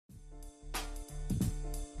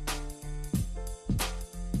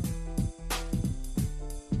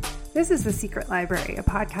This is The Secret Library, a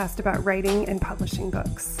podcast about writing and publishing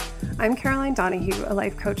books. I'm Caroline Donahue, a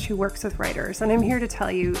life coach who works with writers, and I'm here to tell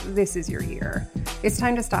you this is your year. It's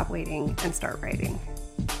time to stop waiting and start writing.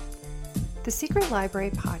 The Secret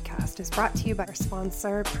Library podcast is brought to you by our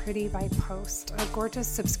sponsor, Pretty by Post, a gorgeous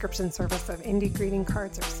subscription service of indie greeting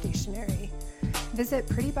cards or stationery. Visit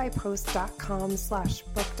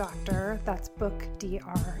prettybypost.com/bookdoctor, that's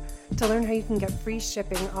bookdr, to learn how you can get free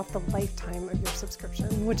shipping off the lifetime of your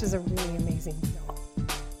subscription, which is a really amazing deal.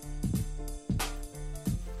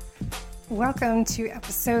 Welcome to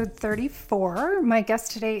episode 34. My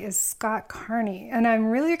guest today is Scott Carney, and I'm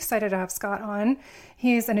really excited to have Scott on.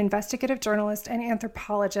 He's an investigative journalist and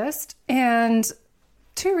anthropologist, and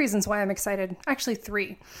two reasons why I'm excited, actually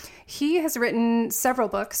three. He has written several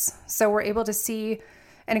books, so we're able to see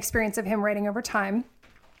an experience of him writing over time.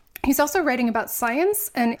 He's also writing about science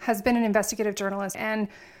and has been an investigative journalist and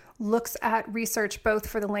looks at research both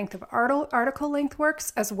for the length of article length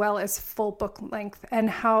works as well as full book length and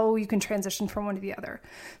how you can transition from one to the other.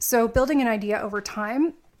 So building an idea over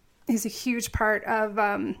time is a huge part of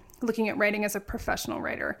looking at writing as a professional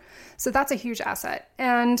writer. So that's a huge asset.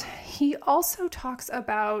 And he also talks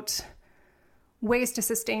about ways to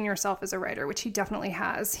sustain yourself as a writer, which he definitely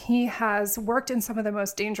has. He has worked in some of the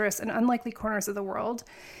most dangerous and unlikely corners of the world,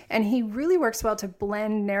 and he really works well to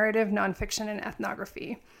blend narrative, nonfiction, and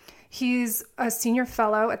ethnography. He's a senior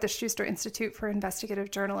fellow at the Schuster Institute for Investigative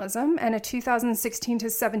Journalism and a 2016 to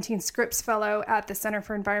 17 Scripps Fellow at the Center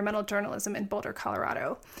for Environmental Journalism in Boulder,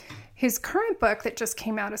 Colorado. His current book that just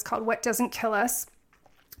came out is called What Doesn't Kill Us,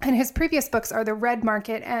 and his previous books are The Red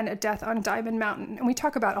Market and A Death on Diamond Mountain, and we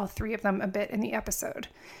talk about all three of them a bit in the episode.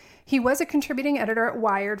 He was a contributing editor at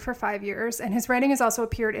Wired for 5 years, and his writing has also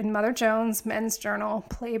appeared in Mother Jones, Men's Journal,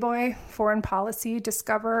 Playboy, Foreign Policy,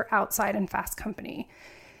 Discover, Outside, and Fast Company.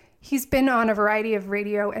 He's been on a variety of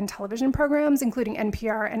radio and television programs, including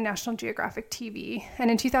NPR and National Geographic TV. And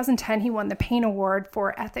in 2010, he won the Payne Award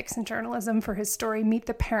for Ethics in Journalism for his story Meet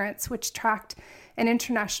the Parents, which tracked an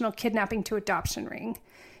international kidnapping to adoption ring.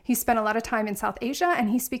 He spent a lot of time in South Asia, and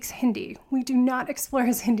he speaks Hindi. We do not explore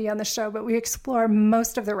his Hindi on the show, but we explore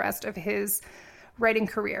most of the rest of his writing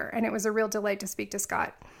career, and it was a real delight to speak to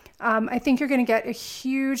Scott. I think you're going to get a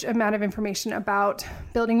huge amount of information about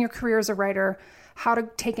building your career as a writer, how to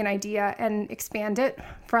take an idea and expand it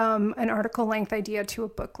from an article-length idea to a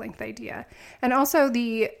book-length idea, and also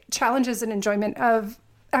the challenges and enjoyment of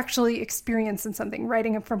actually experiencing something,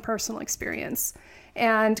 writing it from personal experience,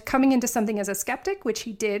 and coming into something as a skeptic, which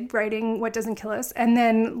he did, writing What Doesn't Kill Us, and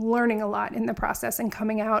then learning a lot in the process and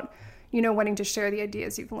coming out, wanting to share the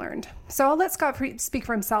ideas you've learned. So I'll let Scott speak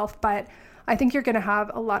for himself, but I think you're going to have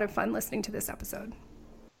a lot of fun listening to this episode.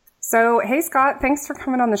 So, hey, Scott, thanks for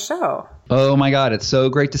coming on the show. Oh, my God. It's so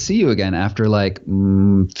great to see you again after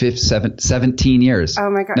 17 years. Oh,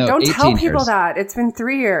 my God. No, don't tell people years. that. It's been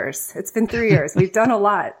 3 years. We've done a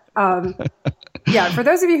lot. Yeah, for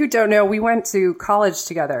those of you who don't know, we went to college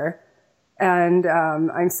together. And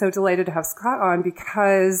I'm so delighted to have Scott on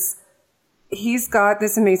because he's got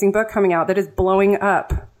this amazing book coming out that is blowing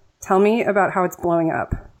up. Tell me about how it's blowing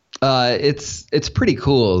up. It's pretty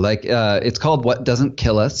cool. It's called What Doesn't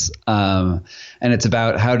Kill Us. And it's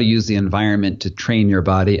about how to use the environment to train your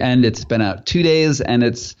body. And it's been out 2 days and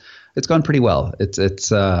it's gone pretty well. It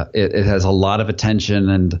has a lot of attention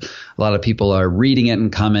and a lot of people are reading it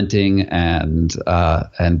and commenting and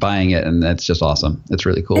buying it. And it's just awesome. It's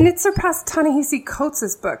really cool. And it surpassed Ta-Nehisi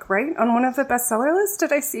Coates' book, right? On one of the bestseller lists.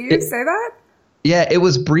 Did I see you say that? Yeah, it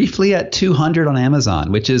was briefly at 200 on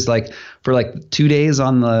Amazon, which is for 2 days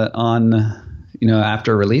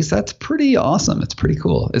after release. That's pretty awesome. It's pretty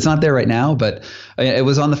cool. It's not there right now, but it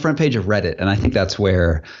was on the front page of Reddit, and I think that's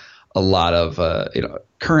where a lot of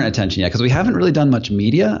current attention. Yeah, because we haven't really done much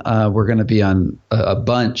media. We're going to be on a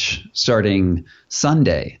bunch starting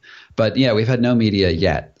Sunday. But yeah, we've had no media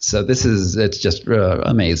yet. So it's just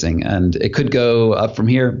amazing, and it could go up from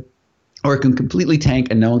here. Or it can completely tank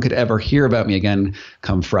and no one could ever hear about me again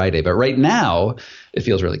come Friday. But right now, it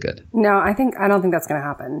feels really good. No, I don't think that's going to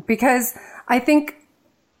happen because I think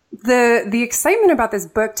the excitement about this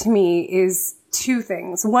book to me is two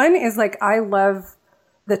things. One is I love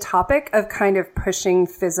the topic of kind of pushing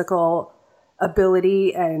physical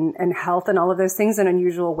ability and health and all of those things in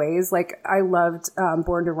unusual ways. I loved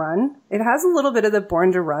Born to Run. It has a little bit of the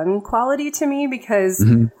Born to Run quality to me because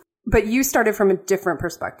But you started from a different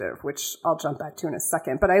perspective, which I'll jump back to in a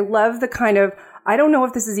second. But I love the kind of I don't know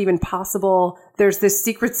if this is even possible. There's this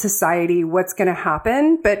secret society. What's going to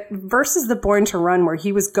happen? But versus the Born to Run, where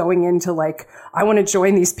he was going into like, I want to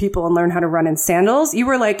join these people and learn how to run in sandals. You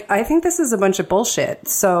were like, I think this is a bunch of bullshit.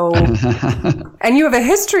 So, and you have a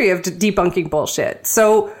history of debunking bullshit.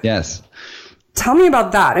 So yes. Tell me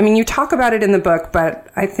about that. I mean, you talk about it in the book, but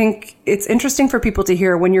I think it's interesting for people to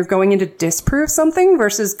hear when you're going in to disprove something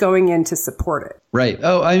versus going in to support it. Right.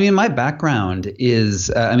 Oh, I mean, my background is,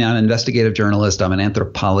 I'm an investigative journalist. I'm an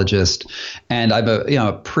anthropologist, and I'm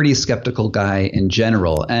a pretty skeptical guy in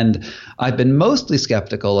general. And I've been mostly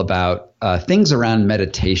skeptical about things around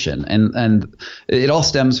meditation. And it all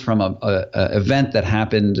stems from a event that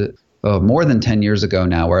happened more than 10 years ago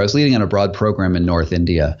now, where I was leading an abroad program in North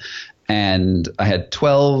India. And I had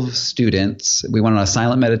 12 students. We went on a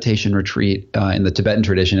silent meditation retreat in the Tibetan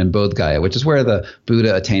tradition in Bodh Gaya, which is where the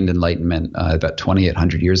Buddha attained enlightenment about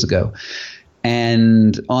 2,800 years ago.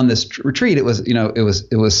 And on this retreat, it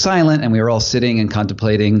was silent, and we were all sitting and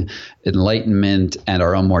contemplating enlightenment and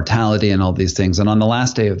our own mortality and all these things. And on the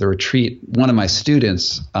last day of the retreat, one of my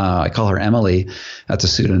students, I call her Emily, that's a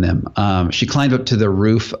pseudonym. She climbed up to the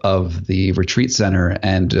roof of the retreat center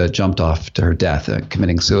and jumped off to her death,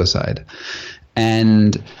 committing suicide.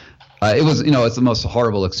 And it was, it's the most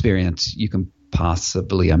horrible experience you can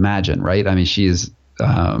possibly imagine, right? I mean, she's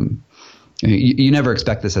you never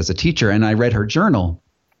expect this as a teacher. And I read her journal,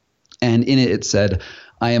 and in it said,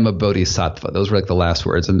 I am a bodhisattva. Those were like the last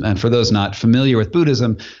words. And for those not familiar with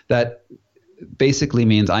Buddhism, that basically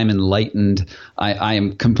means I'm enlightened. I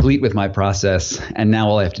am complete with my process. And now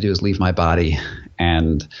all I have to do is leave my body.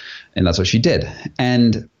 And that's what she did.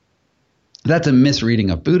 And that's a misreading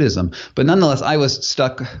of Buddhism. But nonetheless, I was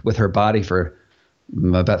stuck with her body for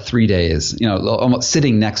about 3 days, almost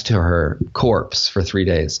sitting next to her corpse for 3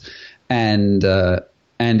 days. And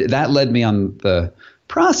that led me on the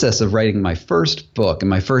process of writing my first book and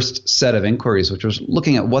my first set of inquiries, which was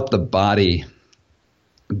looking at what the body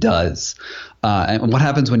does and what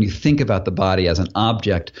happens when you think about the body as an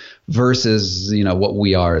object versus, what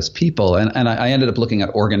we are as people. And I ended up looking at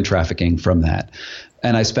organ trafficking from that.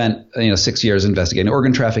 And I spent 6 years investigating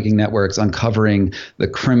organ trafficking networks, uncovering the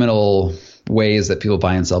criminal ways that people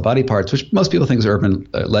buy and sell body parts, which most people think is urban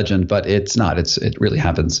legend, but it's not. It really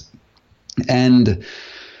happens. And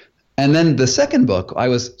then the second book, I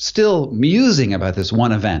was still musing about this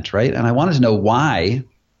one event, right? And I wanted to know why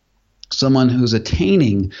someone who's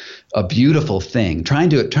attaining a beautiful thing, trying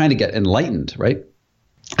to get enlightened, right?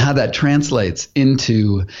 How that translates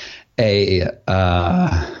into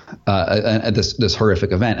this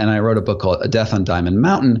horrific event. And I wrote a book called A Death on Diamond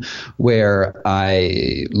Mountain, where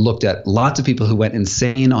I looked at lots of people who went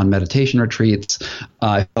insane on meditation retreats.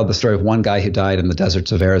 I told the story of one guy who died in the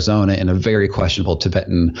deserts of Arizona in a very questionable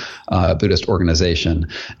Tibetan Buddhist organization.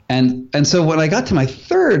 And so when I got to my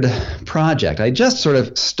third project, I just sort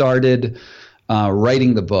of started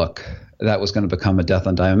writing the book that was going to become A Death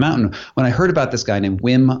on Diamond Mountain, when I heard about this guy named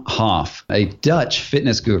Wim Hof, a Dutch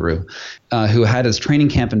fitness guru who had his training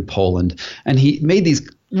camp in Poland. And he made these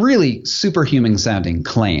really superhuman sounding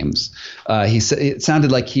claims. It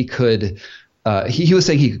sounded like he could he was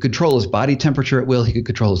saying he could control his body temperature at will. He could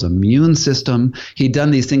control his immune system. He'd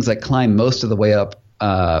done these things like climb most of the way up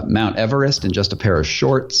Mount Everest in just a pair of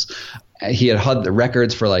shorts. He had the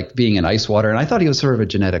records for like being in ice water. And I thought he was sort of a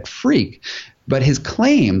genetic freak. But his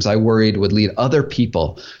claims, I worried, would lead other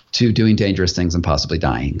people to doing dangerous things and possibly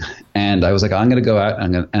dying. And I was like, I'm going to go out,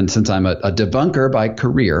 and since I'm a debunker by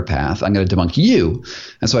career path, I'm going to debunk you.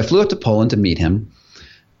 And so I flew up to Poland to meet him.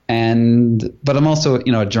 But I'm also,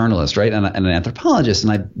 a journalist, right, and an anthropologist,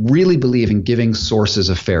 and I really believe in giving sources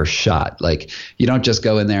a fair shot. Like, you don't just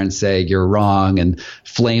go in there and say you're wrong and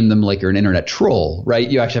flame them like you're an internet troll, right?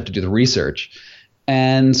 You actually have to do the research.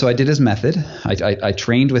 And so I did his method. I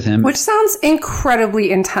trained with him. Which sounds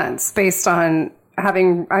incredibly intense based on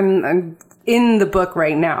I'm in the book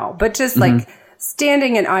right now, but just like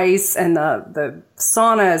standing in ice and the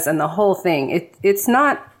saunas and the whole thing, it's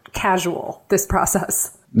not casual, this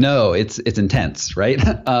process. No, it's intense, right?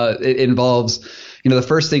 It involves, the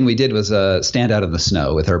first thing we did was stand out in the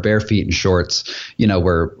snow with our bare feet and shorts,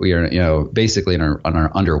 where we are, basically on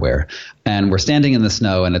our underwear. And we're standing in the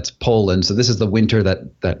snow, and it's Poland. So this is the winter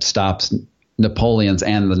that stops Napoleon's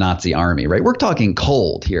and the Nazi army, right? We're talking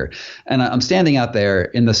cold here. And I'm standing out there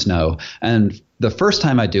in the snow, and the first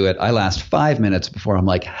time I do it, I last 5 minutes before I'm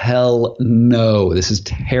like, hell no, this is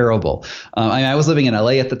terrible. I was living in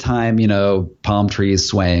LA at the time, palm trees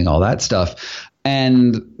swaying, all that stuff.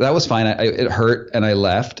 And that was fine. It hurt, and I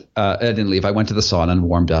left. I didn't leave. I went to the sauna and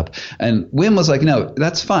warmed up. And Wim was like, no,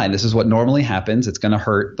 that's fine. This is what normally happens. It's going to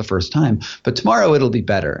hurt the first time, but tomorrow it'll be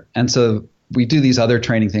better. And so we do these other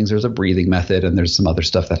training things. There's a breathing method and there's some other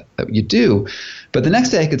stuff that you do. But the next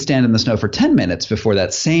day I could stand in the snow for 10 minutes before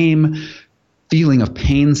that same feeling of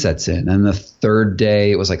pain sets in. And the third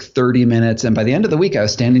day it was like 30 minutes. And by the end of the week, I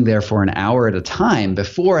was standing there for an hour at a time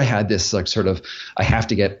before I had this like sort of, I have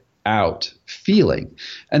to get out feeling.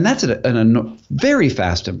 And that's a very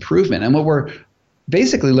fast improvement. And what we're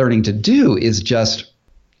basically learning to do is just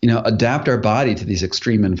adapt our body to these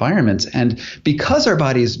extreme environments. And because our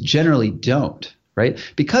bodies generally don't, right?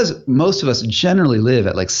 Because most of us generally live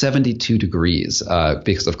at like 72 degrees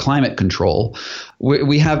because of climate control,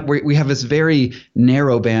 we have this very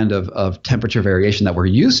narrow band of temperature variation that we're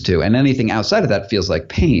used to. And anything outside of that feels like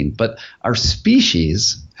pain. But our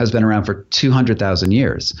species has been around for 200,000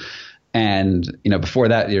 years. And, before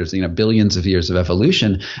that, there's, billions of years of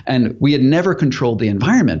evolution. And we had never controlled the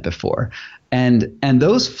environment before. And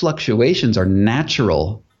those fluctuations are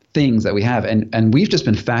natural things that we have. And we've just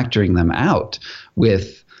been factoring them out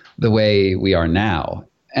with the way we are now.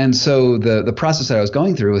 And so the process that I was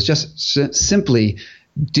going through was just simply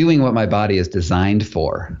doing what my body is designed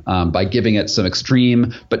for by giving it some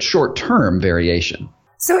extreme but short-term variation.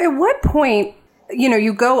 So at what point,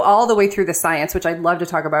 you go all the way through the science, which I'd love to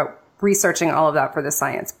talk about researching all of that for the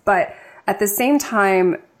science. But at the same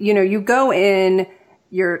time, you go in,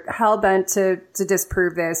 you're hell-bent to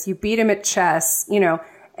disprove this. You beat him at chess,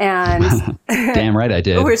 and damn right I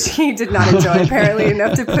did. Which he did not enjoy, apparently,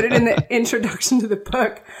 enough to put it in the introduction to the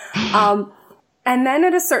book. And then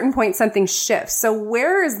at a certain point, something shifts. So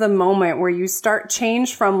where is the moment where you start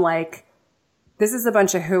change from like, this is a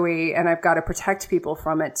bunch of hooey and I've got to protect people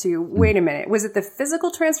from it to, wait a minute, was it the physical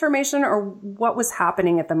transformation or what was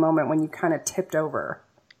happening at the moment when you kind of tipped over?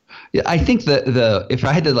 Yeah, I think if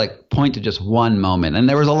I had to like point to just one moment, and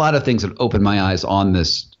there was a lot of things that opened my eyes on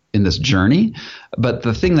this in this journey, but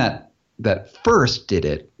the thing that first did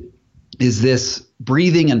it is this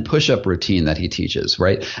breathing and push-up routine that he teaches,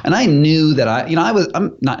 right? And I knew that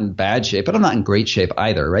I'm not in bad shape, but I'm not in great shape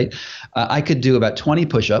either, right? I could do about 20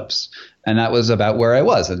 push-ups, and that was about where I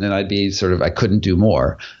was, and then I'd be I couldn't do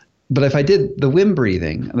more. But if I did the Wim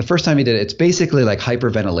breathing, and the first time he did it, it's basically like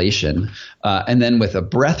hyperventilation, and then with a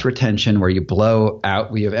breath retention where you blow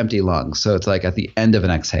out, we have empty lungs. So it's like at the end of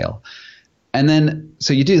an exhale. And then,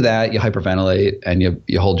 so you do that, you hyperventilate, and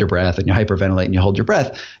you hold your breath, and you hyperventilate, and you hold your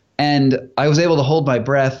breath. And I was able to hold my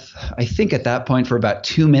breath, I think at that point for about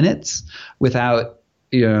 2 minutes without,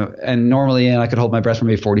 and normally I could hold my breath for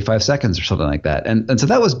maybe 45 seconds or something like that. And so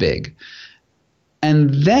that was big.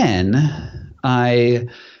 And then I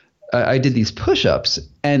did these push-ups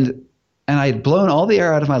and I had blown all the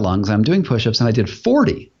air out of my lungs. I'm doing push-ups and I did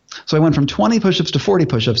 40. So I went from 20 push-ups to 40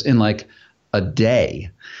 push-ups in like a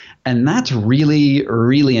day. And that's really,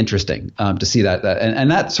 really interesting to see that.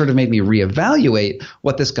 And that sort of made me reevaluate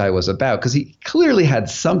what this guy was about because he clearly had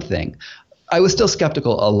something. I was still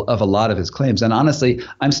skeptical of a lot of his claims. And honestly,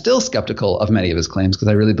 I'm still skeptical of many of his claims because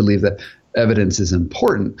I really believe that evidence is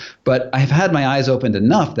important. But I've had my eyes opened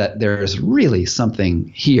enough that there's really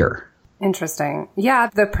something here. Interesting.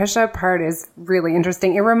 Yeah, the push-up part is really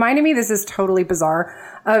interesting. It reminded me, this is totally bizarre,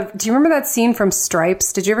 do you remember that scene from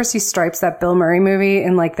Stripes? Did you ever see Stripes, that Bill Murray movie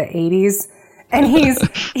in like the 80s? And he's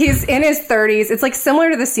in his 30s. It's like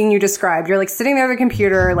similar to the scene you described. You're like sitting there at the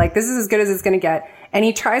computer, like this is as good as it's going to get. And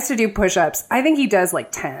he tries to do push-ups. I think he does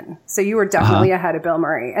like 10. So you were definitely ahead of Bill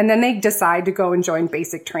Murray. And then they decide to go and join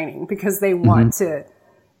basic training because they want to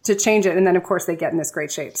change it. And then of course they get in this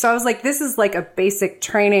great shape. So I was like, this is like a basic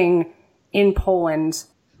training in Poland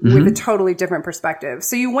with a totally different perspective.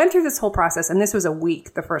 So you went through this whole process, and this was a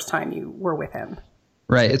week the first time you were with him.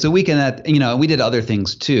 Right. It's a weekend that, we did other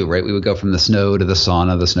things too, right? We would go from the snow to the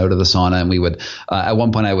sauna, and we would, at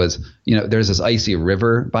one point I was, there's this icy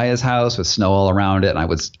river by his house with snow all around it.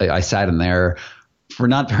 And I sat in there for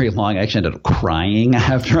not very long. I actually ended up crying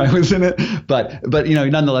after I was in it, but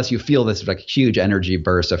nonetheless, you feel this like huge energy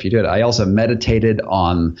burst if you do it. I also meditated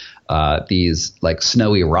on these like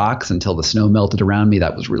snowy rocks until the snow melted around me.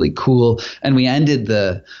 That was really cool. And we ended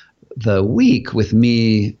the week with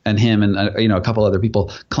me and him and a couple other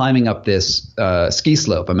people climbing up this ski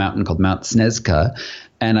slope, a mountain called Mount Snezka,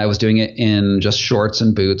 and I was doing it in just shorts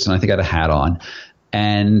and boots, and I think I had a hat on,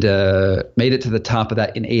 and made it to the top of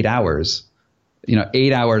that in 8 hours.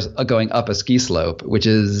 8 hours going up a ski slope, which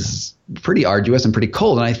is pretty arduous and pretty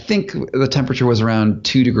cold. And I think the temperature was around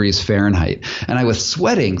 2 degrees Fahrenheit. And I was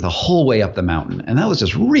sweating the whole way up the mountain. And that was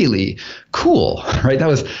just really cool, right? I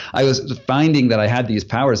was finding that I had these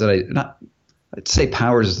powers that I'd say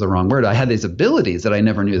powers is the wrong word. I had these abilities that I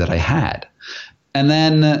never knew that I had. And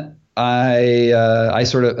then I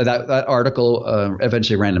sort of that article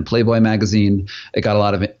eventually ran in Playboy magazine. It got a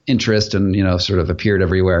lot of interest and sort of appeared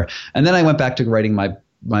everywhere. And then I went back to writing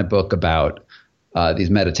my book about these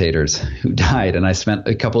meditators who died, and I spent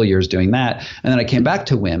a couple of years doing that. And then I came back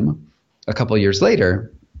to Wim a couple of years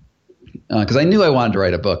later because I knew I wanted to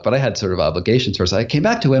write a book, but I had sort of obligations first. I came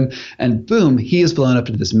back to him, and boom, he has blown up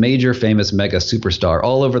into this major, famous, mega superstar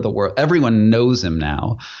all over the world. Everyone knows him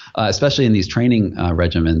now, especially in these training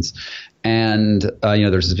regimens. And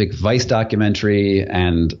there's this big Vice documentary,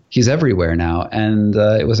 and he's everywhere now. And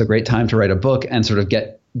it was a great time to write a book and sort of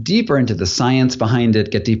get deeper into the science behind it,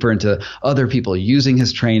 get deeper into other people using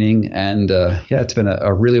his training. And it's been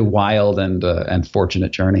a really wild and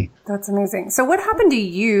fortunate journey. That's amazing. So what happened to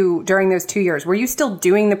you during those 2 years? Were you still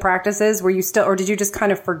doing the practices? Or did you just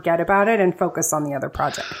kind of forget about it and focus on the other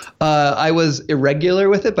project? I was irregular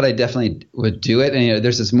with it, but I definitely would do it. And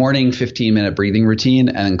there's this morning 15-minute breathing routine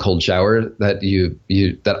and cold shower that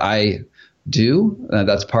that I do.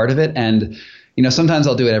 That's part of it. And sometimes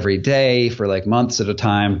I'll do it every day for like months at a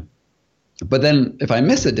time. But then if I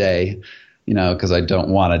miss a day, because I don't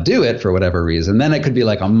want to do it for whatever reason, then it could be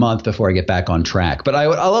like a month before I get back on track. But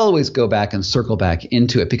I'll always go back and circle back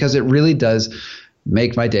into it because it really does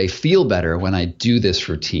make my day feel better when I do this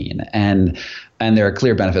routine. And there are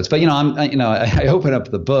clear benefits. But, I open up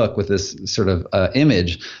the book with this sort of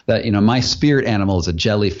image that, my spirit animal is a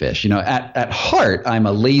jellyfish. At heart, I'm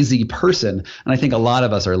a lazy person. And I think a lot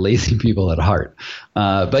of us are lazy people at heart.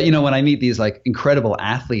 But, when I meet these like incredible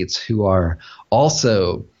athletes who are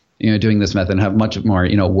also, doing this method and have much more,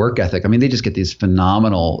 work ethic. I mean, they just get these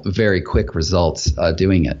phenomenal, very quick results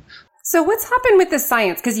doing it. So what's happened with the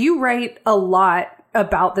science? Because you write a lot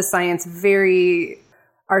about the science very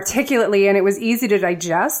articulately, and it was easy to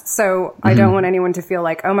digest. So I don't want anyone to feel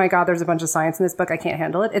like, oh my God, there's a bunch of science in this book, I can't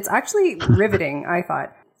handle it. It's actually riveting, I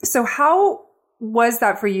thought. So how was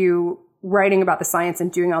that for you, writing about the science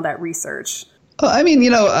and doing all that research? I mean,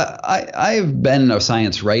 I've been a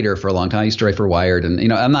science writer for a long time. I used to write for Wired,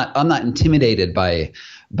 and I'm not intimidated by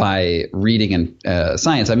reading and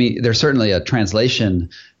science. I mean, there's certainly a translation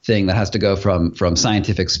thing that has to go from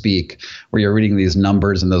scientific speak, where you're reading these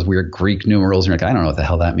numbers and those weird Greek numerals, and you're like, I don't know what the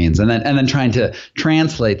hell that means, and then trying to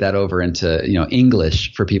translate that over into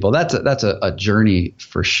English for people. That's a journey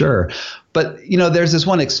for sure. But there's this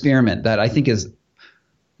one experiment that I think is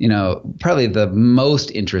probably the most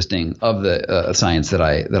interesting of the science that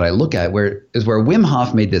I look at, where Wim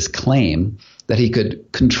Hof made this claim that he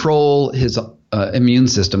could control his immune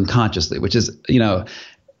system consciously, which is,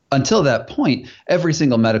 until that point, every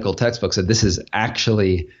single medical textbook said this is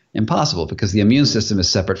actually impossible because the immune system is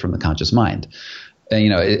separate from the conscious mind. And,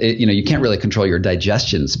 you can't really control your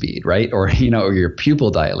digestion speed, right? Or, or your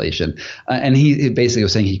pupil dilation. And he basically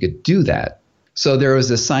was saying he could do that. So there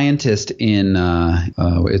was a scientist it's in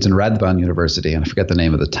Radboud University, and I forget the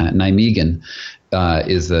name of the town. Nijmegen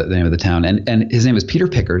is the name of the town. And his name is Peter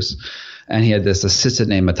Pickers. And he had this assistant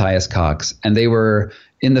named Matthias Cox, and they were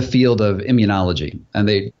in the field of immunology, and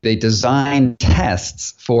they designed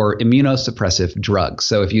tests for immunosuppressive drugs.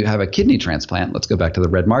 So if you have a kidney transplant, let's go back to the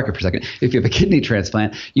red market for a second. If you have a kidney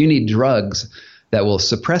transplant, you need drugs that will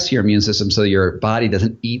suppress your immune system so your body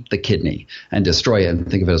doesn't eat the kidney and destroy it and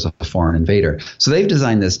think of it as a foreign invader. So they've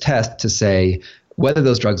designed this test to say whether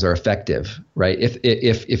those drugs are effective, right?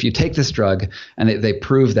 If you take this drug and they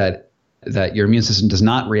prove that your immune system does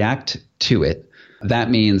not react to it,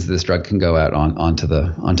 that means this drug can go out onto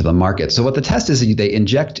the market. So what the test is they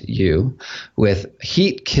inject you with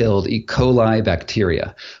heat-killed E. coli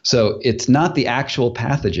bacteria. So it's not the actual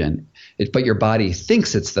pathogen, but your body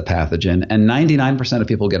thinks it's the pathogen, and 99% of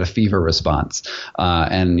people get a fever response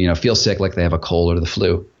and feel sick like they have a cold or the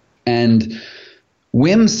flu. And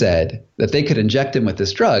Wim said that they could inject him with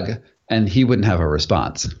this drug and he wouldn't have a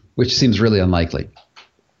response, which seems really unlikely.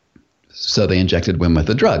 So they injected Wim with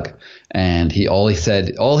the drug, and all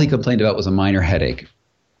he complained about was a minor headache.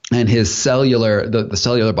 And his the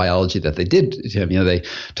cellular biology that they did to him, they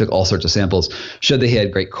took all sorts of samples, showed that he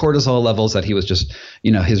had great cortisol levels, that he was just,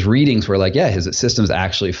 his readings were like, yeah, his system's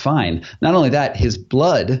actually fine. Not only that, his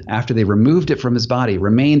blood, after they removed it from his body,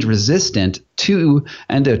 remained resistant to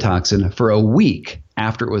endotoxin for a week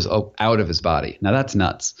after it was out of his body. Now that's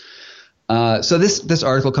nuts. So this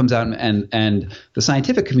article comes out and the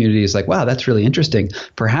scientific community is like, wow, that's really interesting.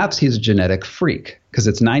 Perhaps he's a genetic freak, because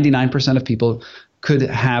it's 99% of people could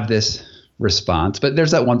have this response, but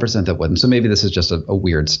there's that 1% that wouldn't. So maybe this is just a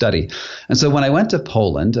weird study. And so when I went to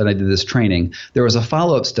Poland and I did this training, there was a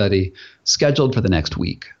follow-up study scheduled for the next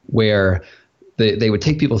week where they would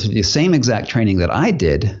take people through the same exact training that I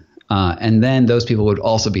did, and then those people would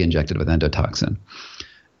also be injected with endotoxin.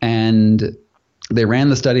 And they ran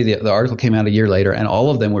the study. The article came out a year later, and all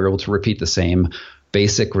of them were able to repeat the same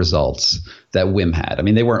basic results that Wim had. I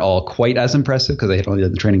mean, they weren't all quite as impressive because they had only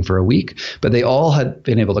done the training for a week, but they all had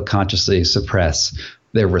been able to consciously suppress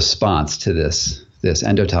their response to this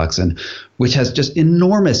endotoxin, which has just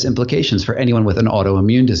enormous implications for anyone with an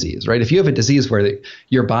autoimmune disease, right? If you have a disease where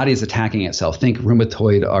your body is attacking itself, think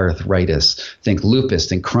rheumatoid arthritis, think lupus,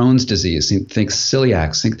 think Crohn's disease, think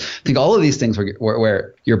celiac, think all of these things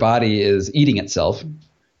where your body is eating itself.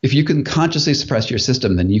 If you can consciously suppress your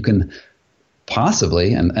system, then you can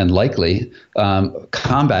possibly and likely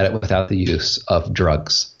combat it without the use of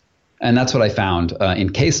drugs. And that's what I found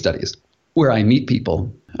in case studies where I meet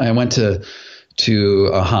people. I went to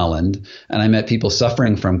Holland, and I met people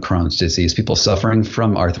suffering from Crohn's disease, people suffering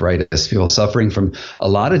from arthritis, people suffering from a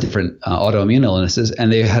lot of different autoimmune illnesses,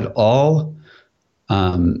 and they had all,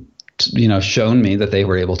 shown me that they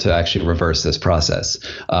were able to actually reverse this process,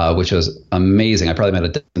 which was amazing. I probably met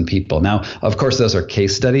a dozen people. Now, of course, those are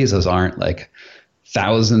case studies; those aren't like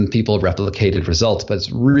 1,000 people replicated results, but it's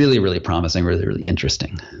really, really promising, really, really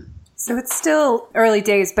interesting. So it's still early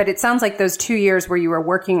days, but it sounds like those 2 years where you were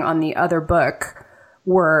working on the other book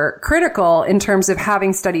were critical in terms of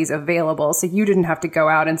having studies available. So you didn't have to go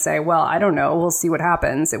out and say, well, I don't know, we'll see what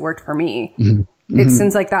happens. It worked for me. Mm-hmm. It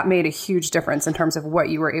seems like that made a huge difference in terms of what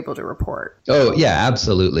you were able to report. Oh, yeah,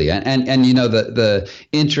 absolutely. And the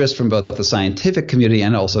interest from both the scientific community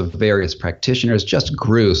and also various practitioners just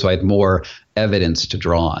grew. So I had more evidence to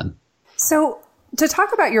draw on. So to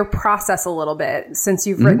talk about your process a little bit, since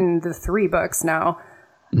you've written the 3 books now,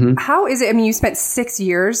 how is it? I mean, you spent 6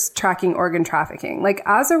 years tracking organ trafficking. Like,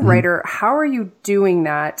 as a writer, how are you doing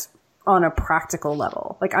that on a practical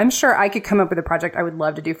level? Like, I'm sure I could come up with a project I would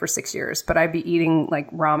love to do for 6 years, but I'd be eating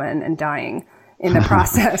like ramen and dying in the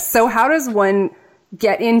process. So how does one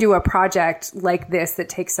get into a project like this that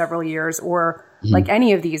takes several years, or like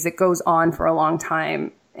any of these that goes on for a long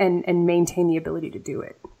time, and maintain the ability to do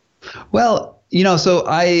it? Well, so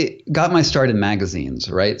I got my start in magazines,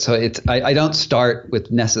 right? So I don't start with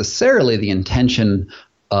necessarily the intention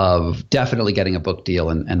of definitely getting a book deal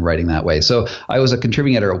and writing that way. So I was a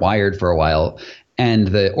contributing editor at Wired for a while, and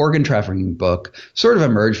the organ trafficking book sort of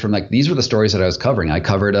emerged from like, these were the stories that I was covering. I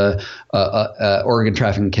covered a organ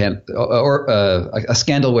trafficking a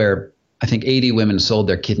scandal where I think 80 women sold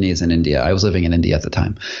their kidneys in India. I was living in India at the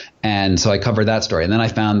time. And so I covered that story. And then I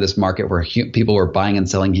found this market where people were buying and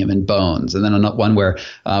selling human bones. And then one where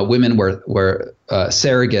women were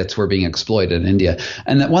surrogates were being exploited in India.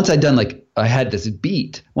 And that once I'd done, like, I had this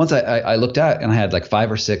beat. Once I looked at and I had like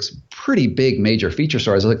 5 or 6 pretty big major feature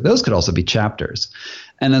stories. I was like, those could also be chapters.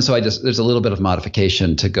 And then so there's a little bit of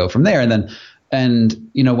modification to go from there. And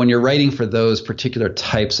when you're writing for those particular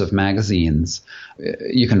types of magazines,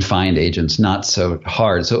 you can find agents not so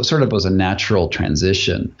hard. So it sort of was a natural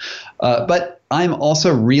transition. But I'm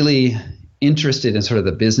also really interested in sort of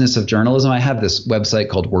the business of journalism. I have this website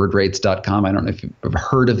called wordrates.com. I don't know if you've ever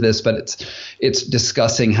heard of this, but it's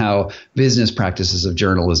discussing how business practices of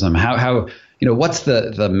journalism, how what's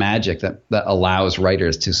the magic that allows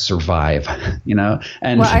writers to survive,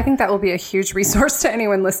 And well, I think that will be a huge resource to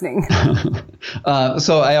anyone listening.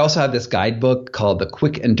 So I also have this guidebook called The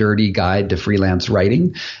Quick and Dirty Guide to Freelance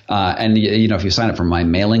Writing. And if you sign up for my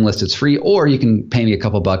mailing list, it's free, or you can pay me a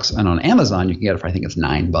couple bucks, and on Amazon you can get it for, I think it's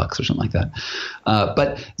 $9 or something like that.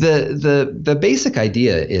 But the basic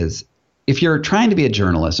idea is, if you're trying to be a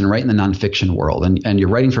journalist and write in the nonfiction world, and you're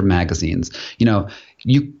writing for magazines,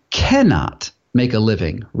 you cannot make a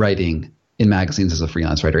living writing in magazines as a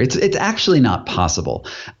freelance writer. It's actually not possible.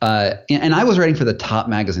 And I was writing for the top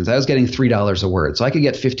magazines. I was getting $3 a word, so I could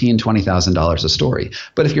get $15,000, $20,000 a story.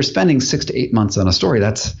 But if you're spending 6 to 8 months on a story,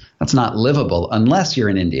 that's not livable unless you're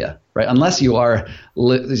in India, right? Unless you are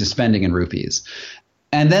spending in rupees.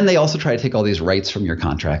 And then they also try to take all these rights from your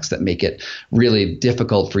contracts that make it really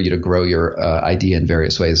difficult for you to grow your idea in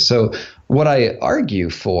various ways. So what I argue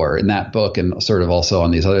for in that book, and sort of also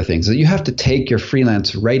on these other things, is that you have to take your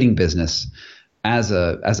freelance writing business as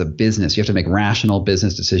a business. You have to make rational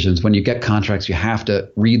business decisions. When you get contracts, you have to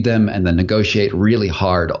read them and then negotiate really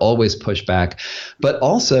hard, always push back, but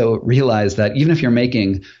also realize that even if you're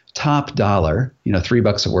making top dollar,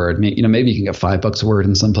 $3 a word, maybe you can get $5 a word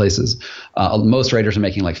in some places. Most writers are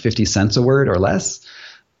making like 50 cents a word or less,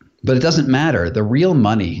 but it doesn't matter. The real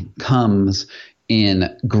money comes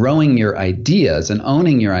in growing your ideas and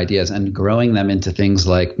owning your ideas and growing them into things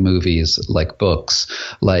like movies, like books,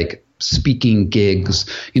 like speaking gigs,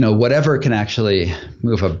 whatever can actually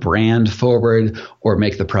move a brand forward or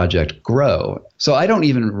make the project grow. So I don't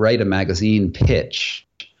even write a magazine pitch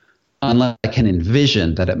unless I can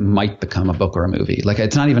envision that it might become a book or a movie. Like,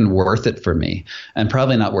 it's not even worth it for me, and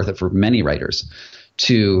probably not worth it for many writers,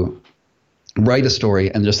 to write a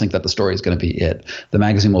story and just think that the story is going to be it. The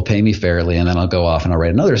magazine will pay me fairly, and then I'll go off and I'll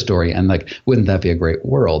write another story. And like, wouldn't that be a great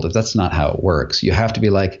world? If that's not how it works, you have to be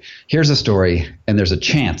like, here's a story, and there's a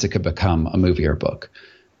chance it could become a movie or a book.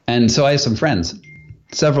 And so I have some friends,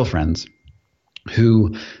 several friends,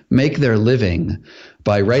 who make their living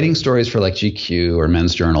by writing stories for like GQ or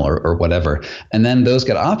Men's Journal or whatever. And then those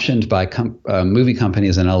get optioned by movie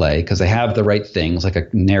companies in LA because they have the right things, like a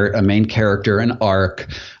main character, an arc,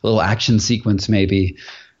 a little action sequence maybe.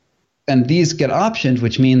 And these get optioned,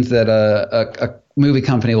 which means that a movie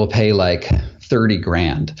company will pay like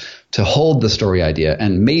 $30,000 to hold the story idea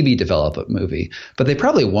and maybe develop a movie. But they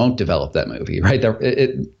probably won't develop that movie, right?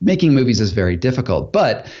 Making movies is very difficult.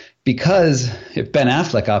 But because if Ben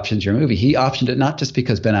Affleck options your movie, he optioned it not just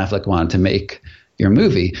because Ben Affleck wanted to make your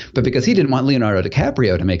movie, but because he didn't want Leonardo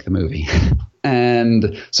DiCaprio to make the movie.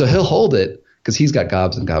 And so he'll hold it because he's got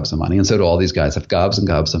gobs and gobs of money. And so do all these guys have gobs and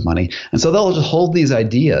gobs of money. And so they'll just hold these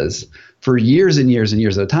ideas for years and years and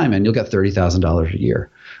years at a time. And you'll get $30,000 a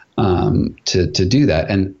year to do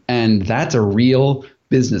that. And that's a real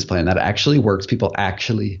business plan that actually works. People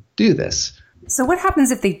actually do this. So what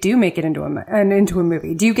happens if they do make it into a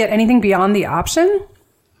movie? Do you get anything beyond the option?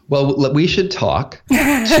 Well, we should talk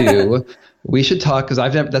because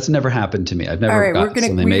that's never happened to me. I've never. All right, we're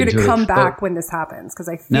gonna come back when this happens because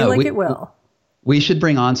I feel like it will. We should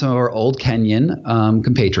bring on some of our old Kenyan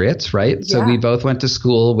compatriots, right? Yeah. So we both went to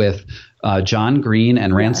school with John Green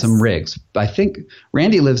and Ransom Riggs. I think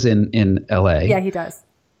Randy lives in L.A. Yeah, he does.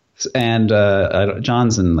 And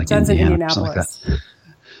John's in Indiana or something like that.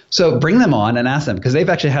 So bring them on and ask them, because they've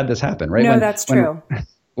actually had this happen, right? No, that's true.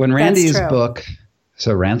 When Randy's book,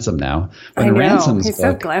 so Ransom now. When Ransom's he's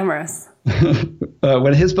so glamorous.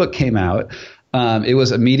 When his book came out, it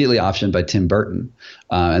was immediately optioned by Tim Burton.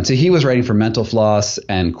 And so he was writing for Mental Floss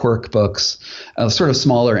and Quirk Books, sort of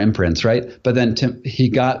smaller imprints, right? But then he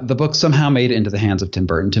got the book somehow made it into the hands of Tim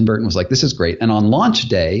Burton. Tim Burton was like, this is great. And on launch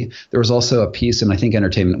day, there was also a piece in, I think,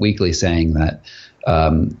 Entertainment Weekly saying that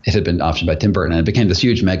it had been optioned by Tim Burton and it became this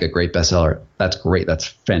huge, mega, great bestseller. That's great. That's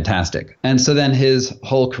fantastic. And so then his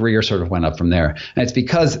whole career sort of went up from there. And it's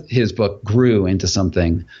because his book grew into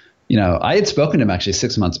something, I had spoken to him actually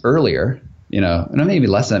 6 months earlier, and maybe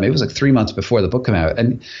less than that. Maybe it was like 3 months before the book came out.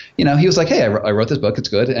 And, he was like, hey, I wrote this book. It's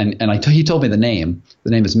good. And he told me the name.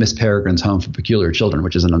 The name is Miss Peregrine's Home for Peculiar Children,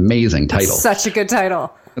 which is an amazing title. That's such a good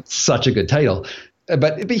title. It's such a good title.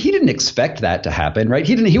 But he didn't expect that to happen, right?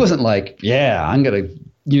 He wasn't like, yeah, I'm going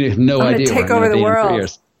to, have no idea. Take over the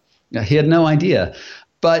world. Yeah, he had no idea.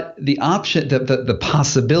 But the option, the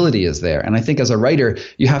possibility is there. And I think as a writer,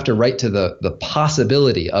 you have to write to the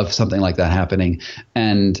possibility of something like that happening.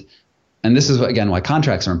 And this is, again, why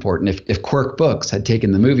contracts are important. If Quirk Books had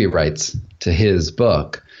taken the movie rights to his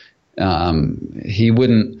book, he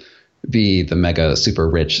wouldn't be the mega super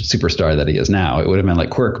rich superstar that he is now. It would have been like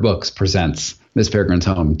Quirk Books presents Miss Peregrine's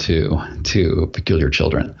Home to Peculiar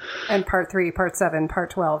Children. And part 3, part 7, part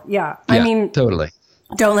 12. Yeah. I mean, totally.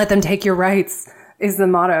 Don't let them take your rights is the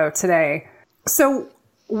motto today. So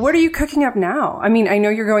what are you cooking up now? I mean, I know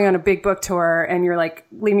you're going on a big book tour and you're like,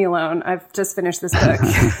 leave me alone. I've just finished this book.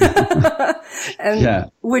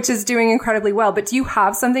 Which is doing incredibly well. But do you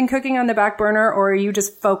have something cooking on the back burner, or are you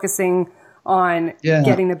just focusing on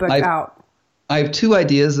getting the book out? I have 2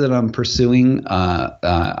 ideas that I'm pursuing.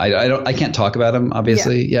 I can't talk about them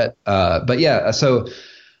obviously yet. So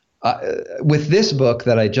with this book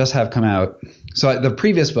that I just have come out, so the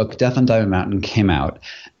previous book, Death on Diamond Mountain, came out,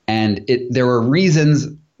 and there were reasons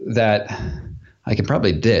that I can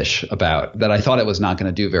probably dish about that I thought it was not going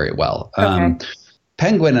to do very well. Okay.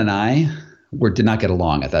 Penguin and I did not get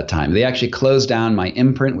along at that time. They actually closed down my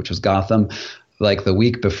imprint, which was Gotham, like the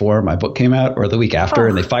week before my book came out, or the week after,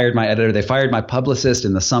 and they fired my editor. They fired my publicist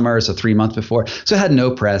in the summer, so 3 months before. So I had no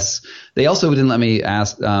press. They also didn't let me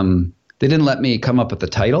they didn't let me come up with the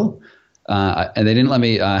title, and they didn't let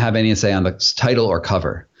me have any say on the title or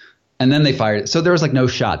cover. And then they fired. So there was like no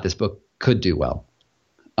shot this book could do well.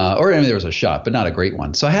 There was a shot, but not a great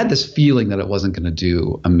one. So I had this feeling that it wasn't going to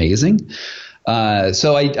do amazing.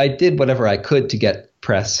 So I did whatever I could to get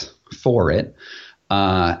press for it.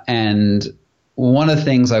 And one of the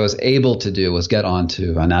things I was able to do was get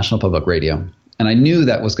onto National Public Radio. And I knew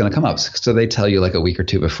that was going to come up. So they tell you like a week or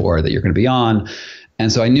 2 before that you're going to be on.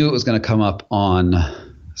 And so I knew it was going to come up on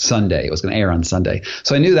Sunday. It was going to air on Sunday.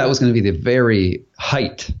 So I knew that was going to be the very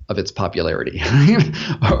height of its popularity. And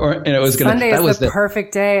it was going Sunday is the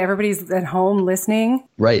perfect day. Everybody's at home listening.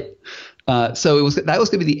 Right. So that was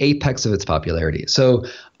going to be the apex of its popularity. So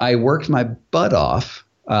I worked my butt off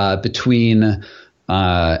between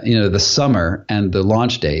the summer and the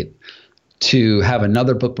launch date to have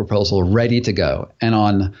another book proposal ready to go. And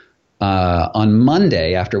on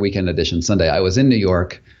Monday, after weekend edition Sunday, I was in New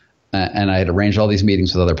York. And I had arranged all these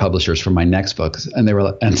meetings with other publishers for my next book,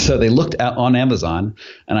 and so they looked on Amazon,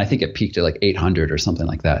 and I think it peaked at like 800 or something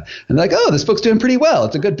like that. And they're like, "Oh, this book's doing pretty well.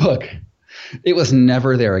 It's a good book." It was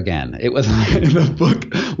never there again. It was the book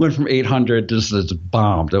went from 800 to just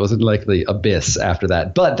bombed. It was in like the abyss after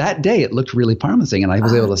that. But that day, it looked really promising, and I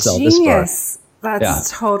was able to sell this book.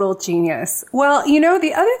 That's total genius. Well,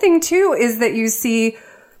 the other thing too is that you see.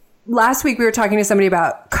 Last week we were talking to somebody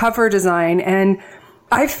about cover design, and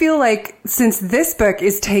I feel like since this book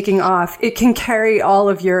is taking off, it can carry all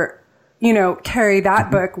of your, carry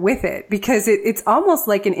that book with it, because it's almost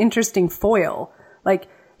like an interesting foil. Like,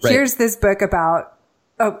 here's this book about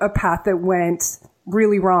a path that went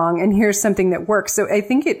really wrong, and here's something that works. So I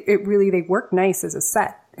think it really, they work nice as a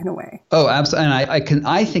set in a way. Oh, absolutely. And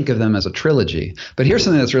I think of them as a trilogy. But here's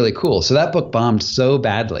something that's really cool. So that book bombed so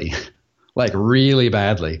badly like really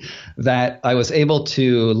badly, that I was able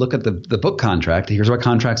to look at the book contract. Here's why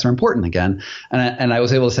contracts are important again. And I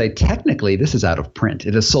was able to say, technically, this is out of print.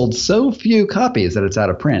 It has sold so few copies that it's out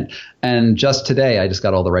of print. And just today, I just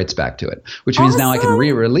got all the rights back to it, which means now I can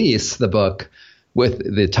re-release the book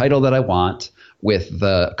with the title that I want, with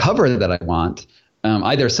the cover that I want,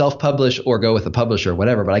 either self-publish or go with a publisher,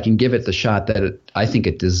 whatever, but I can give it the shot that I think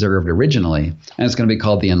it deserved originally. And it's going to be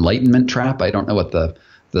called The Enlightenment Trap. I don't know what the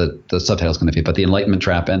subtitle is going to be, but The Enlightenment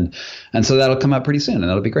Trap. And so that'll come out pretty soon, and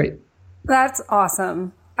that'll be great. That's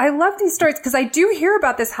awesome. I love these stories because I do hear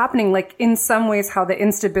about this happening, like in some ways how the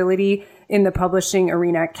instability in the publishing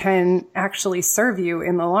arena can actually serve you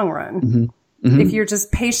in the long run. Mm-hmm. Mm-hmm. If you're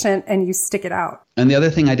just patient and you stick it out. And the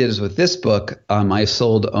other thing I did is with this book, I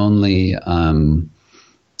sold only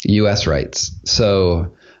U.S. rights.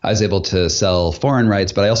 So I was able to sell foreign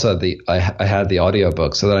rights, but I also had I had the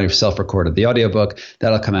audiobook. So then I self-recorded the audiobook.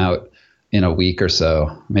 That'll come out in a week or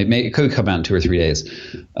so. Maybe it could come out in 2 or 3 days.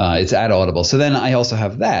 It's at Audible. So then I also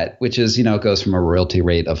have that, which is, it goes from a royalty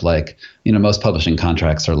rate of like, most publishing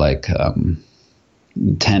contracts are like 10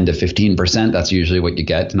 to 15%. That's usually what you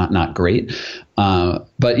get. Not great. But,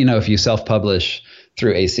 if you self-publish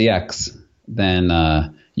through ACX,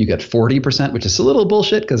 then you get 40%, which is a little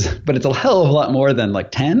bullshit, but it's a hell of a lot more than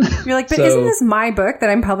like 10. You're like, but isn't this my book that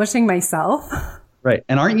I'm publishing myself? Right.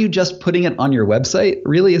 And aren't you just putting it on your website?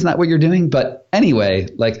 Really? Isn't that what you're doing? But anyway,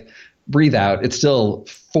 like, breathe out. It's still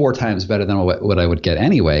 4 times better than what I would get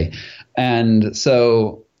anyway. And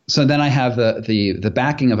so then I have the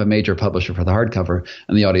backing of a major publisher for the hardcover,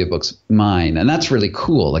 and the audiobook's mine. And that's really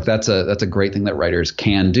cool. Like, that's a great thing that writers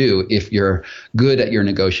can do if you're good at your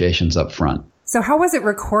negotiations up front. So how was it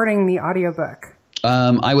recording the audiobook?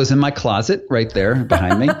 I was in my closet right there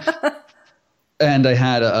behind me. And I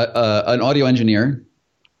had an audio engineer.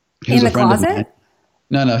 He was a friend of mine.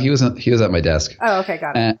 No, he was at my desk. Oh, okay,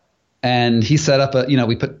 got it. And he set up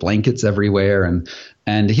we put blankets everywhere,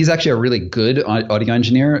 and he's actually a really good audio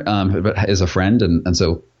engineer, is a friend, and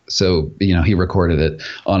so he recorded it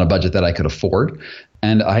on a budget that I could afford.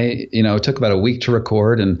 And it took about a week to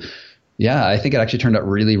record, and yeah, I think it actually turned out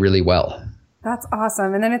really, really well. That's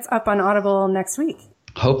awesome. And then it's up on Audible next week.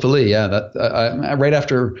 Hopefully, yeah. That right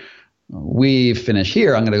after we finish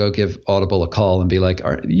here, I'm going to go give Audible a call and be like,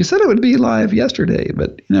 you said it would be live yesterday,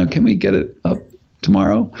 but can we get it up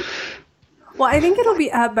tomorrow? Well, I think it'll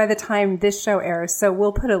be up by the time this show airs, so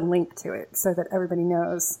we'll put a link to it so that everybody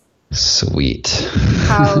knows. Sweet.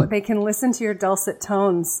 How they can listen to your dulcet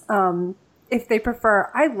tones if they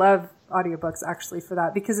prefer. I love audiobooks actually for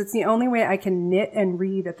that, because it's the only way I can knit and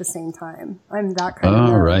read at the same time. I'm that kind of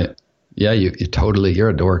nerd. Oh, right. Yeah, you're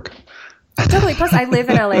a dork. Totally. Plus, I live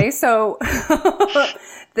in LA, so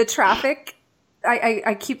the traffic,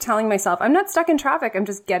 I keep telling myself, I'm not stuck in traffic. I'm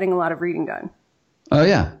just getting a lot of reading done. Oh,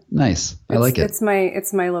 yeah. Nice. I like it. It's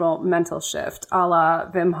my little mental shift, a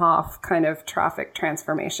la Wim Hof kind of traffic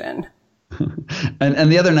transformation. And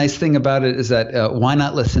the other nice thing about it is that why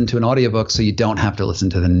not listen to an audiobook so you don't have to listen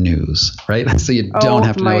to the news, right? So you don't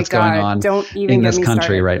have to know what's going on in this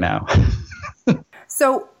country right now.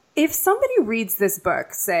 So if somebody reads this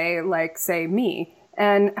book, say me,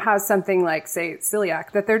 and has something like, say,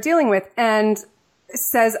 celiac that they're dealing with, and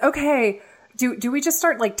says, okay, do we just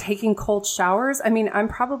start like taking cold showers? I mean, I'm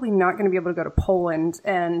probably not going to be able to go to Poland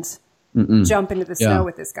and jump into the snow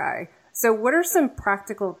with this guy. So what are some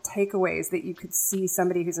practical takeaways that you could see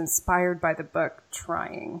somebody who's inspired by the book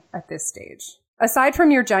trying at this stage? Aside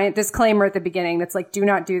from your giant disclaimer at the beginning that's like, do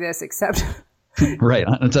not do this except Right.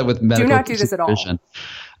 So with medical do not do this at all.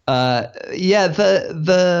 Yeah.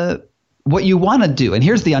 The what you want to do, and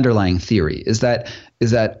here's the underlying theory, is that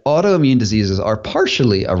autoimmune diseases are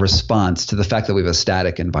partially a response to the fact that we have a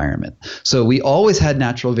static environment. So we always had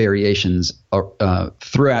natural variations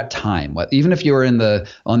throughout time. Even if you were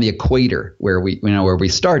on the equator where we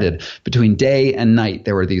started, between day and night,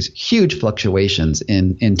 there were these huge fluctuations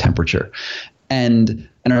in temperature, and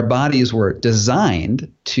our bodies were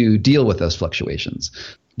designed to deal with those fluctuations.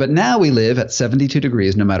 But now we live at 72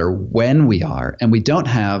 degrees no matter when we are, and we don't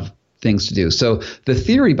have things to do. So the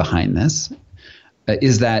theory behind this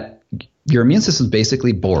is that your immune system is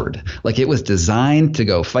basically bored. Like, it was designed to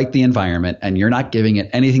go fight the environment, and you're not giving it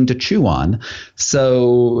anything to chew on,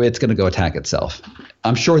 so it's going to go attack itself.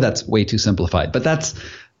 I'm sure that's way too simplified, but this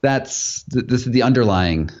is the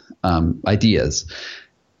underlying ideas.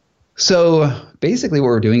 So basically what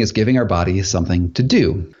we're doing is giving our body something to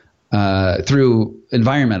do through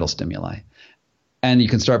environmental stimuli. And you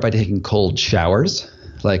can start by taking cold showers.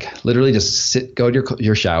 Like, literally just go to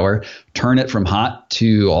your shower, turn it from hot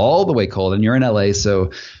to all the way cold. And you're in LA,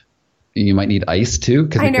 so you might need ice too.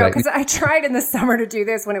 I know, because I tried in the summer to do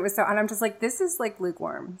this when it was so, and I'm just like, this is like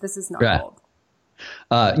lukewarm. This is not cold.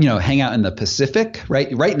 Hang out in the Pacific.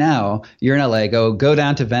 Right now, you're in LA. Go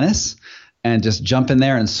down to Venice and just jump in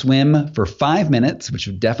there and swim for 5 minutes, which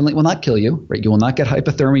definitely will not kill you. Right? You will not get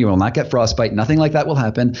hypothermia. You will not get frostbite. Nothing like that will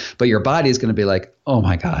happen. But your body is going to be like, oh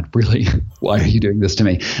my God, really? Why are you doing this to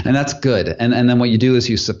me? And that's good. And then what you do is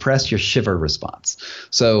you suppress your shiver response.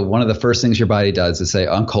 So one of the first things your body does is say,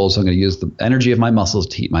 I'm cold, so I'm going to use the energy of my muscles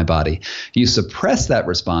to heat my body. You suppress that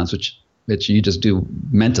response, which you just do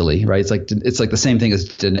mentally, right? It's like the same thing as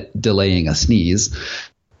delaying a sneeze.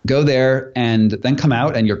 Go there and then come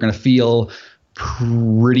out, and you're going to feel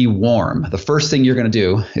pretty warm. The first thing you're going to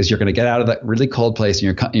do is you're going to get out of that really cold place, and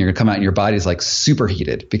you're going to come out, and your body's like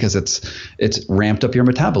superheated because it's ramped up your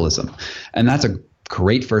metabolism. And that's a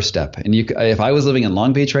great first step. And if I was living in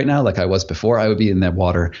Long Beach right now, like I was before, I would be in that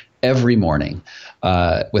water every morning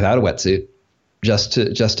without a wetsuit just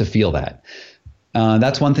to feel that.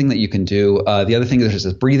 That's one thing that you can do. The other thing is there's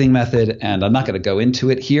this breathing method, and I'm not going to go into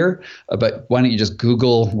it here, but why don't you just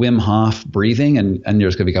Google Wim Hof breathing, and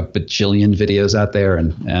there's going to be a bajillion videos out there,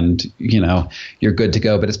 and you're good to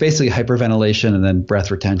go. But it's basically hyperventilation and then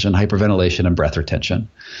breath retention, hyperventilation and breath retention.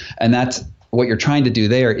 And that's what you're trying to do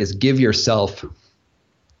there, is give yourself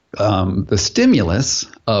the stimulus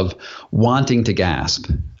of wanting to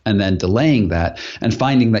gasp, and then delaying that, and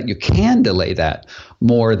finding that you can delay that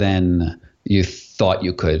more than you thought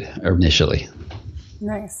you could initially.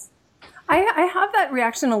 Nice. I have that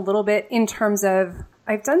reaction a little bit in terms of,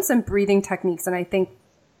 I've done some breathing techniques, and I think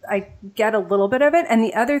I get a little bit of it. And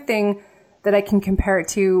the other thing that I can compare it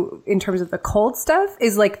to in terms of the cold stuff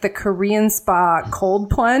is like the Korean spa cold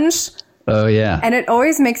plunge. Oh, yeah. And it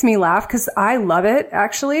always makes me laugh because I love it,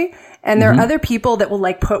 actually. And there are other people that will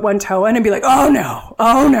like put one toe in and be like, oh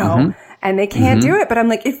no. And they can't do it. But I'm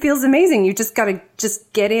like, it feels amazing. You just got to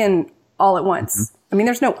just get in all at once. I mean,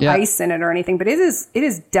 there's no ice in it or anything, but it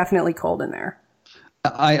is definitely cold in there.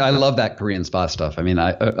 I love that Korean spa stuff. I mean,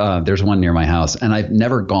 there's one near my house, and I've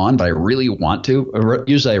never gone, but I really want to.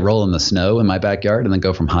 Usually I roll in the snow in my backyard and then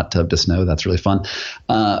go from hot tub to snow. That's really fun.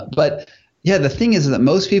 But yeah, the thing is that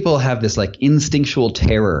most people have this like instinctual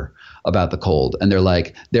terror about the cold, and they're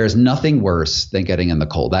like, there's nothing worse than getting in the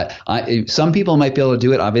cold. Some people might be able to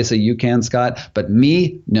do it. Obviously you can, Scott, but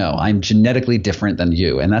me, no, I'm genetically different than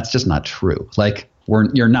you. And that's just not true. Like,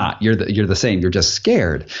 you're not, you're the same. You're just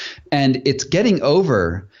scared. And it's getting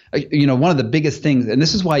over, one of the biggest things, and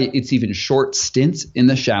this is why it's even short stints in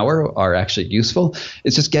the shower are actually useful.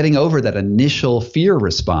 It's just getting over that initial fear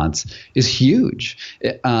response is huge.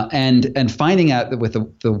 And finding out that with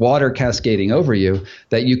the water cascading over you,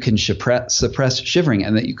 that you can suppress shivering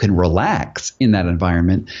and that you can relax in that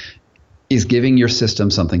environment is giving your system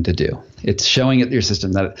something to do. It's showing your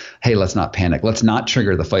system that, hey, let's not panic. Let's not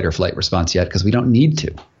trigger the fight or flight response yet, because we don't need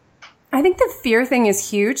to. I think the fear thing is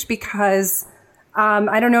huge because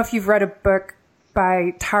I don't know if you've read a book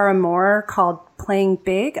by Tara Moore called Playing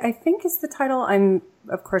Big, I think is the title. I'm,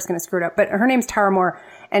 of course, going to screw it up, but her name's Tara Moore.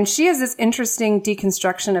 And she has this interesting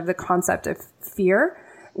deconstruction of the concept of fear,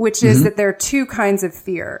 which is that there are two kinds of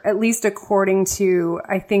fear, at least according to,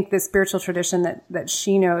 I think, the spiritual tradition that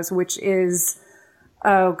she knows, which is,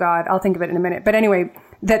 oh God, I'll think of it in a minute. But anyway,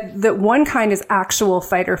 that one kind is actual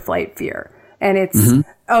fight or flight fear. And it's,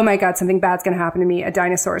 oh my God, something bad's going to happen to me. A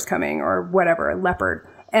dinosaur is coming, or whatever, a leopard.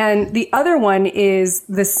 And the other one is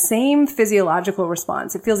the same physiological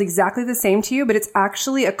response. It feels exactly the same to you, but it's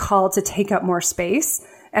actually a call to take up more space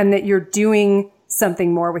and that you're doing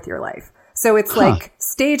something more with your life. So it's like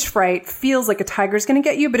stage fright feels like a tiger's going to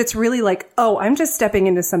get you, but it's really like, oh, I'm just stepping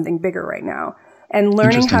into something bigger right now. And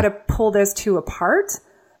learning how to pull those two apart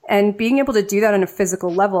and being able to do that on a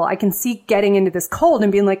physical level, I can see getting into this cold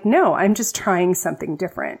and being like, no, I'm just trying something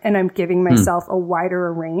different. And I'm giving myself a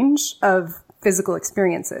wider range of physical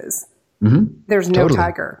experiences. There's no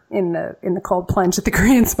tiger in the cold plunge at the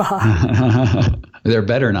Korean spa. There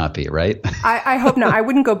better not be, right? I hope not. I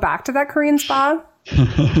wouldn't go back to that Korean spa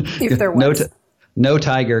if there was. No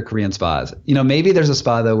tiger Korean spas. Maybe there's a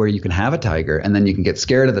spa though where you can have a tiger and then you can get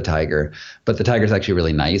scared of the tiger, but the tiger's actually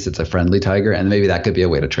really nice. It's a friendly tiger, and maybe that could be a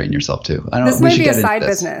way to train yourself too. I don't know. This might be a side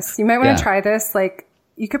business. You might want to try this. Like,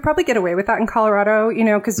 you could probably get away with that in Colorado,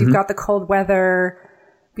 because you've got the cold weather.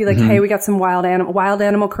 Be like, hey, we got some wild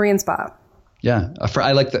animal Korean spa. Yeah,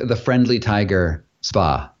 I like the friendly tiger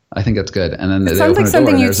spa. I think that's good. And then it sounds like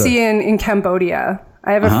something you'd see in Cambodia.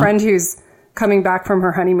 I have a friend who's coming back from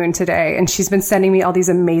her honeymoon today, and she's been sending me all these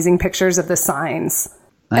amazing pictures of the signs.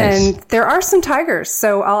 Nice. And there are some tigers,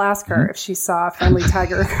 so I'll ask her if she saw a friendly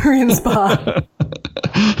tiger Korean spa.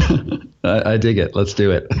 I dig it. Let's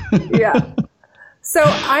do it. Yeah. So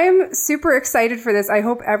I'm super excited for this. I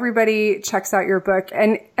hope everybody checks out your book.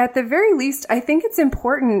 And at the very least, I think it's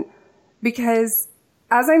important because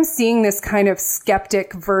as I'm seeing this kind of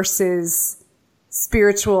skeptic versus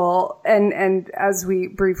spiritual, and as we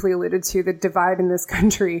briefly alluded to, the divide in this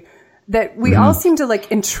country, that we all seem to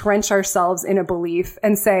like entrench ourselves in a belief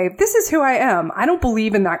and say, this is who I am. I don't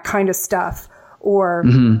believe in that kind of stuff, or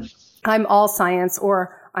I'm all science,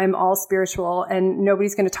 or I'm all spiritual, and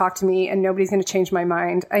nobody's going to talk to me and nobody's going to change my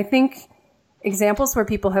mind. I think examples where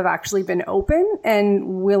people have actually been open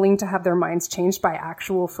and willing to have their minds changed by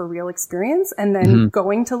actual for real experience, and then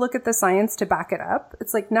going to look at the science to back it up.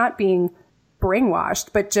 It's like not being brainwashed,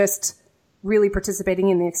 but just really participating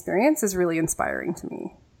in the experience is really inspiring to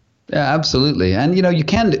me. Yeah, absolutely. And, you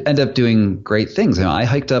can end up doing great things. I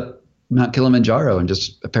hiked up Mount Kilimanjaro in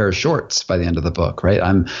just a pair of shorts by the end of the book, right?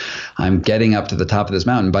 I'm getting up to the top of this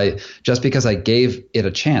mountain just because I gave it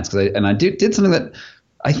a chance. I did something that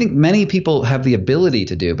I think many people have the ability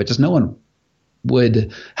to do, but just no one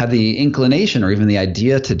would have the inclination or even the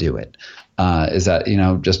idea to do it. Is that,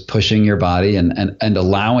 just pushing your body and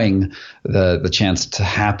allowing the chance to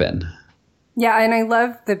happen. Yeah. And I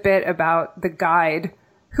love the bit about the guide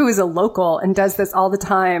who is a local and does this all the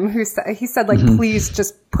time, he said, like, please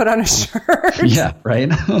just put on a shirt. Yeah. Right.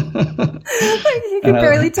 Like, he can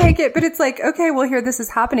barely take it, but it's like, okay, well, here, this is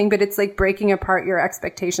happening, but it's like breaking apart your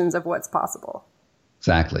expectations of what's possible.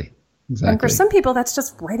 Exactly. And for some people, that's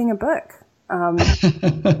just writing a book. You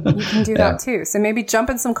can do that too. So maybe jump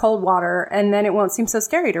in some cold water and then it won't seem so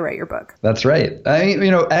scary to write your book. That's right. I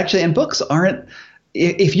mean, actually, and books aren't,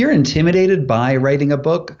 if you're intimidated by writing a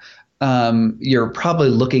book, you're probably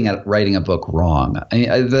looking at writing a book wrong.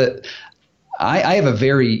 I have a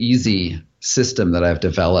very easy system that I've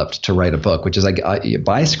developed to write a book, which is I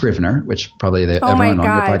buy Scrivener, which probably everyone on your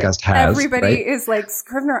podcast has. Everybody right? is like,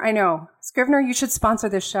 Scrivener, I know. Scrivener, you should sponsor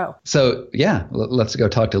this show. So yeah, let's go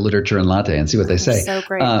talk to Literature and Latte and see what they say. So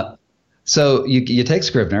great. So you take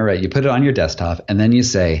Scrivener, right? You put it on your desktop, and then you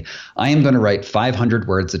say, I am going to write 500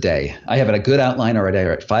 words a day. I have a good outline already. I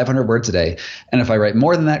write 500 words a day. And if I write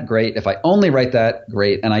more than that, great. If I only write that,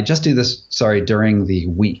 great. And I just do this, during the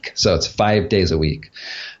week. So it's 5 days a week.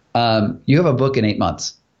 You have a book in 8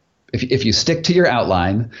 months. If you stick to your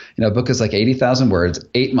outline, a book is like 80,000 words,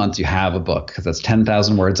 8 months, you have a book because that's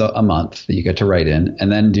 10,000 words a month that you get to write in, and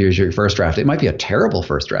then do your first draft. It might be a terrible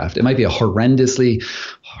first draft. It might be a horrendously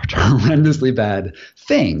bad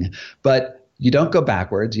thing, but you don't go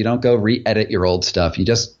backwards. You don't go re-edit your old stuff. You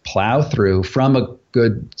just plow through from a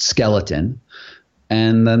good skeleton,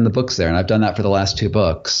 and then the book's there. And I've done that for the last 2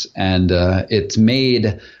 books, and it's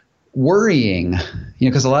made worrying,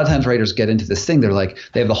 because a lot of times writers get into this thing. They're like,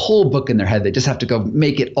 they have the whole book in their head. They just have to go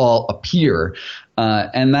make it all appear.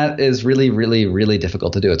 And that is really, really, really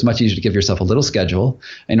difficult to do. It's much easier to give yourself a little schedule,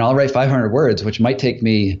 and I'll write 500 words, which might take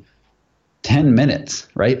me 10 minutes,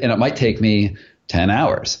 right? And it might take me 10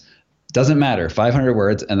 hours. Doesn't matter, 500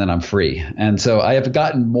 words, and then I'm free. And so I have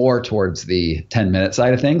gotten more towards the 10-minute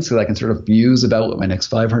side of things because I can sort of muse about what my next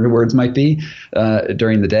 500 words might be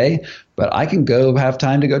during the day. But I can go have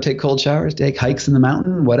time to go take cold showers, take hikes in the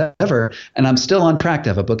mountain, whatever, and I'm still on track to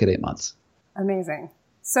have a book at 8 months. Amazing.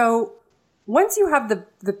 So once you have the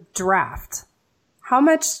draft, how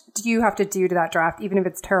much do you have to do to that draft, even if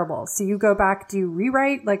it's terrible? So you go back, do you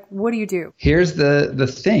rewrite? Like, what do you do? Here's the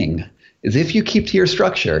thing. Is if you keep to your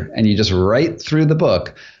structure and you just write through the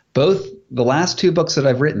book, both the last 2 books that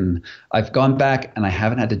I've written, I've gone back and I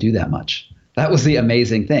haven't had to do that much. That was the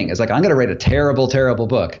amazing thing. It's like, I'm going to write a terrible, terrible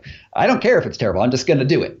book. I don't care if it's terrible. I'm just going to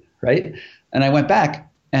do it. Right. And I went back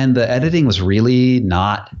and the editing was really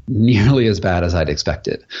not nearly as bad as I'd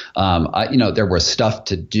expected. There was stuff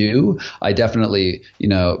to do. I definitely,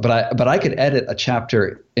 but I could edit a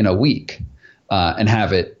chapter in a week and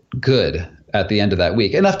have it good at the end of that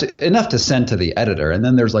week, enough to send to the editor. And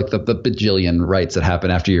then there's like the bajillion writes that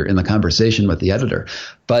happen after you're in the conversation with the editor.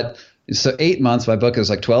 But so 8 months, my book is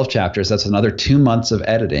like 12 chapters. That's another 2 months of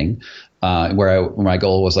editing, where my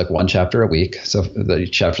goal was like 1 chapter a week. So the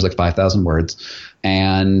chapter's like 5,000 words.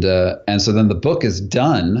 And so then the book is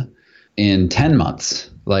done in 10 months.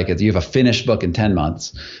 Like you have a finished book in 10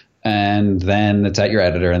 months. And then it's at your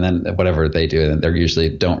editor, and then whatever they do, and they usually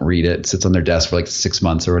don't read it. It sits on their desk for like 6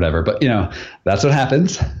 months or whatever. But that's what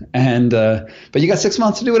happens. And but you got 6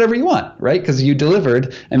 months to do whatever you want, right? Because you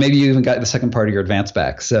delivered, and maybe you even got the second part of your advance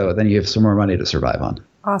back. So then you have some more money to survive on.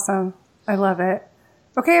 Awesome. I love it.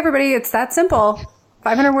 Okay, everybody, it's that simple.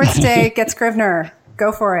 500 words a day, get Scrivener.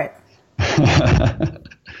 Go for it.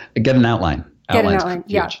 Get an outline. Get an outline.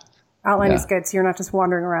 Yeah. Outline is good, so you're not just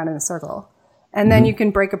wandering around in a circle. And then you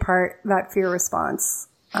can break apart that fear response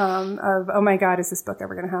of, oh my God, is this book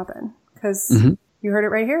ever going to happen? Because you heard it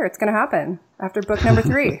right here. It's going to happen after book number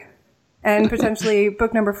 3. And potentially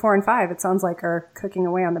book number 4 and 5, it sounds like, are cooking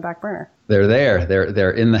away on the back burner. They're there.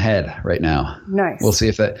 They're in the head right now. Nice. We'll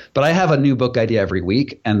see but I have a new book idea every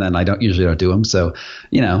week, and then I usually don't do them. So,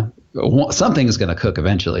 something is going to cook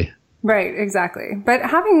eventually. Right, exactly. But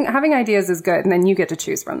having ideas is good, and then you get to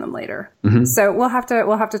choose from them later. So we'll have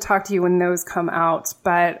to talk to you when those come out.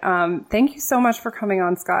 But thank you so much for coming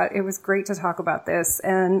on, Scott. It was great to talk about this,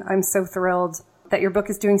 and I'm so thrilled that your book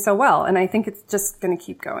is doing so well, and I think it's just going to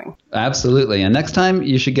keep going. Absolutely. And next time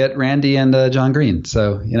you should get Randy and John Green.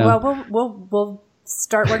 So Well, we'll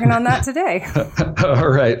start working on that today. All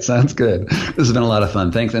right, sounds good. This has been a lot of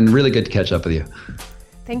fun. Thanks, and really good to catch up with you.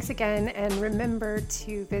 Thanks again, and remember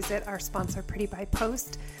to visit our sponsor, Pretty by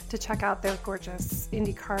Post, to check out their gorgeous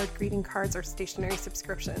indie card, greeting cards, or stationery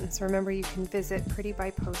subscriptions. Remember, you can visit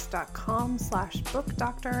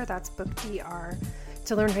prettybypost.com/bookdoctor, that's bookdr,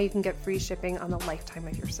 to learn how you can get free shipping on the lifetime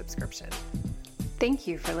of your subscription. Thank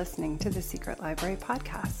you for listening to the Secret Library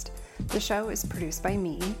podcast. The show is produced by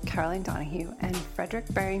me, Caroline Donahue, and Frederick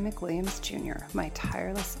Barry McWilliams Jr., my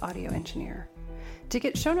tireless audio engineer. To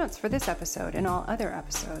get show notes for this episode and all other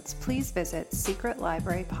episodes, please visit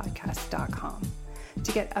secretlibrarypodcast.com.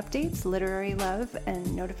 To get updates, literary love,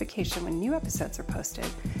 and notification when new episodes are posted,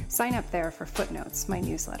 sign up there for Footnotes, my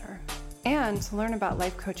newsletter. And to learn about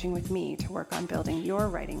life coaching with me to work on building your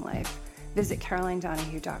writing life, visit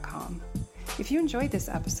carolinedonahue.com. If you enjoyed this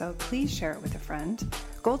episode, please share it with a friend.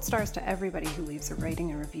 Gold stars to everybody who leaves a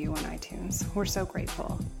rating and review on iTunes. We're so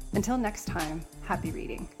grateful. Until next time, happy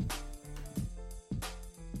reading.